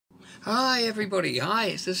Hi everybody, hi,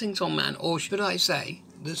 it's the Sing Song Man, or should I say,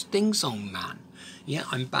 the Sting Song Man. Yeah,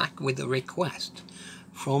 I'm back with a request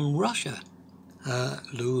from Russia.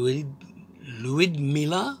 Lyudmila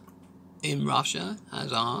in Russia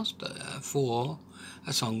has asked for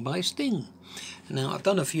a song by Sting. Now, I've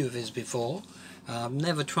done a few of his before. I've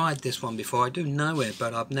never tried this one before. I do know it,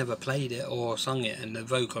 but I've never played it or sung it, and the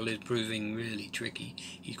vocal is proving really tricky.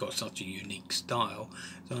 He's got such a unique style,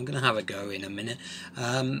 so I'm going to have a go in a minute.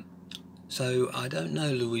 So I don't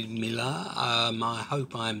know Lyudmila. I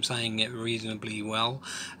hope I'm saying it reasonably well.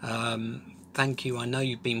 Thank you. I know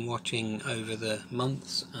you've been watching over the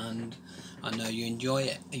months, and I know you enjoy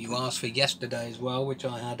it. You asked for yesterday as well, which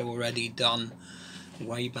I had already done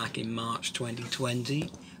way back in March 2020.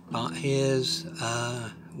 But here's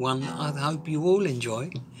one I hope you all enjoy,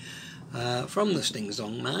 from the Sting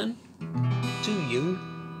Song Man to you.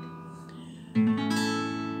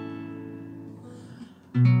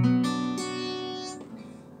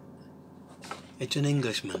 It's an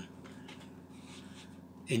Englishman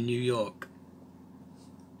in New York.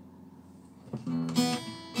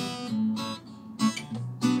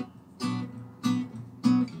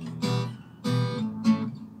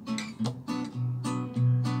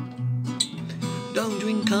 Don't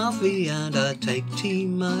drink coffee and I take tea,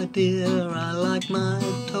 my dear. I like my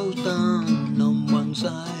toast done on one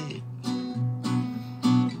side.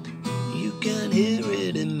 You can hear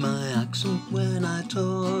it in my accent when I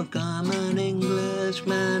talk. I'm an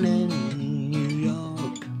Englishman in New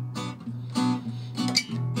York.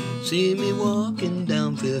 See me walking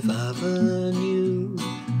down Fifth Avenue,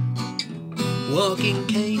 walking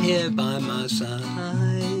cane here by my side.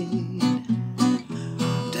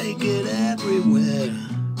 Take it everywhere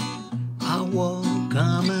I walk.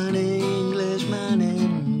 I'm an Englishman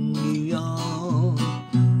in New York.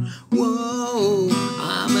 Whoa,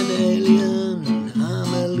 I'm an alien,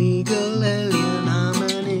 I'm a legal alien. I'm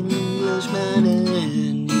an Englishman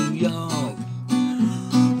in New York.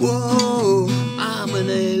 Whoa, I'm an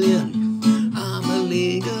alien, I'm a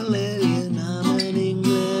legal alien. I'm an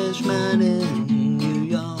Englishman in New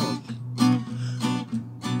York.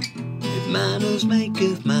 If manners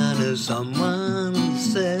maketh manners, someone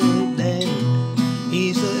said, then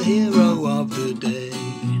he's the hero of the day.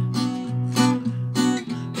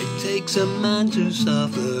 It takes a man to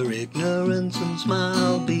suffer ignorance and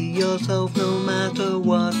smile. Be yourself no matter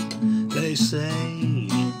what they say.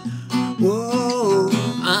 Whoa,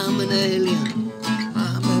 I'm an alien,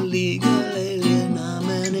 I'm a legal alien. I'm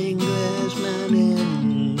an Englishman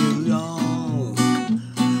in New York.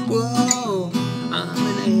 Whoa, I'm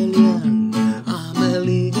an alien, I'm a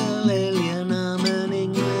legal alien. I'm an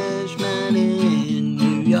Englishman in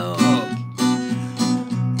New York.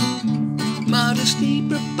 Modesty,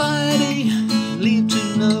 propriety, lead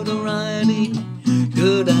to notoriety.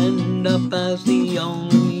 Could end up as the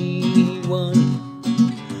only one.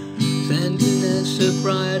 Cleanliness,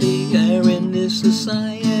 sobriety, air in this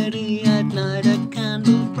society. At night a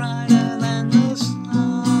candle brighter than the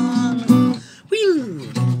sun. Whew.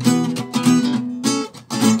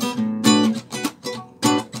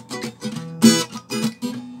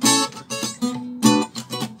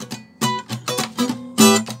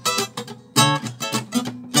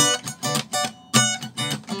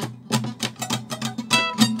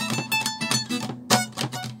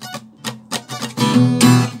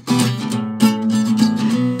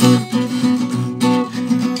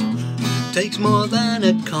 Takes more than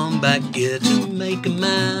a combat gear to make a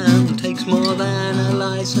man. Takes more than a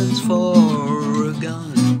license for a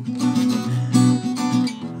gun.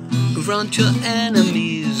 Confront your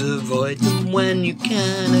enemies, avoid them when you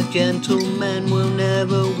can. A gentleman will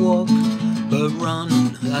never walk but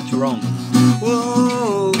run. That's wrong.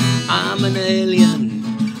 Whoa, I'm an alien,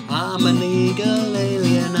 I'm an legal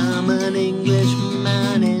alien. I'm an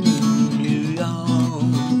Englishman in New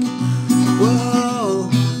York. Whoa,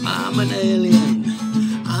 I'm an alien,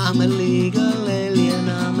 I'm a legal alien.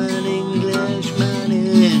 I'm an Englishman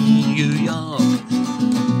in New York.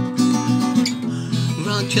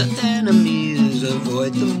 Confront your enemies,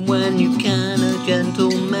 avoid them when you can. A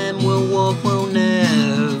gentleman will walk, will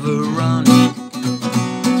never run.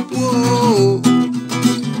 Whoa,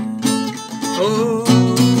 oh.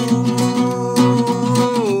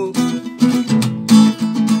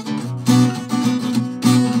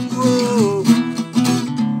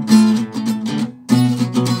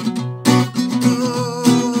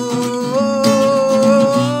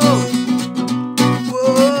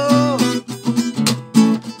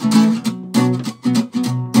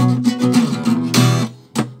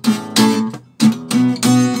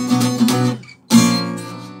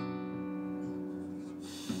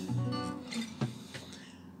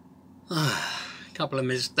 Couple of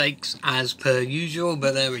mistakes as per usual,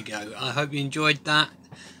 but there we go. I hope you enjoyed that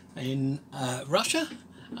in Russia,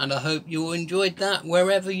 and I hope you enjoyed that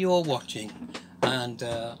wherever you're watching. And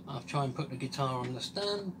I'll try and put the guitar on the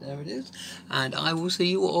stand. There it is. And I will see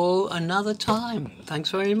you all another time. Thanks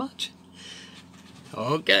very much.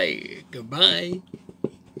 Okay, goodbye.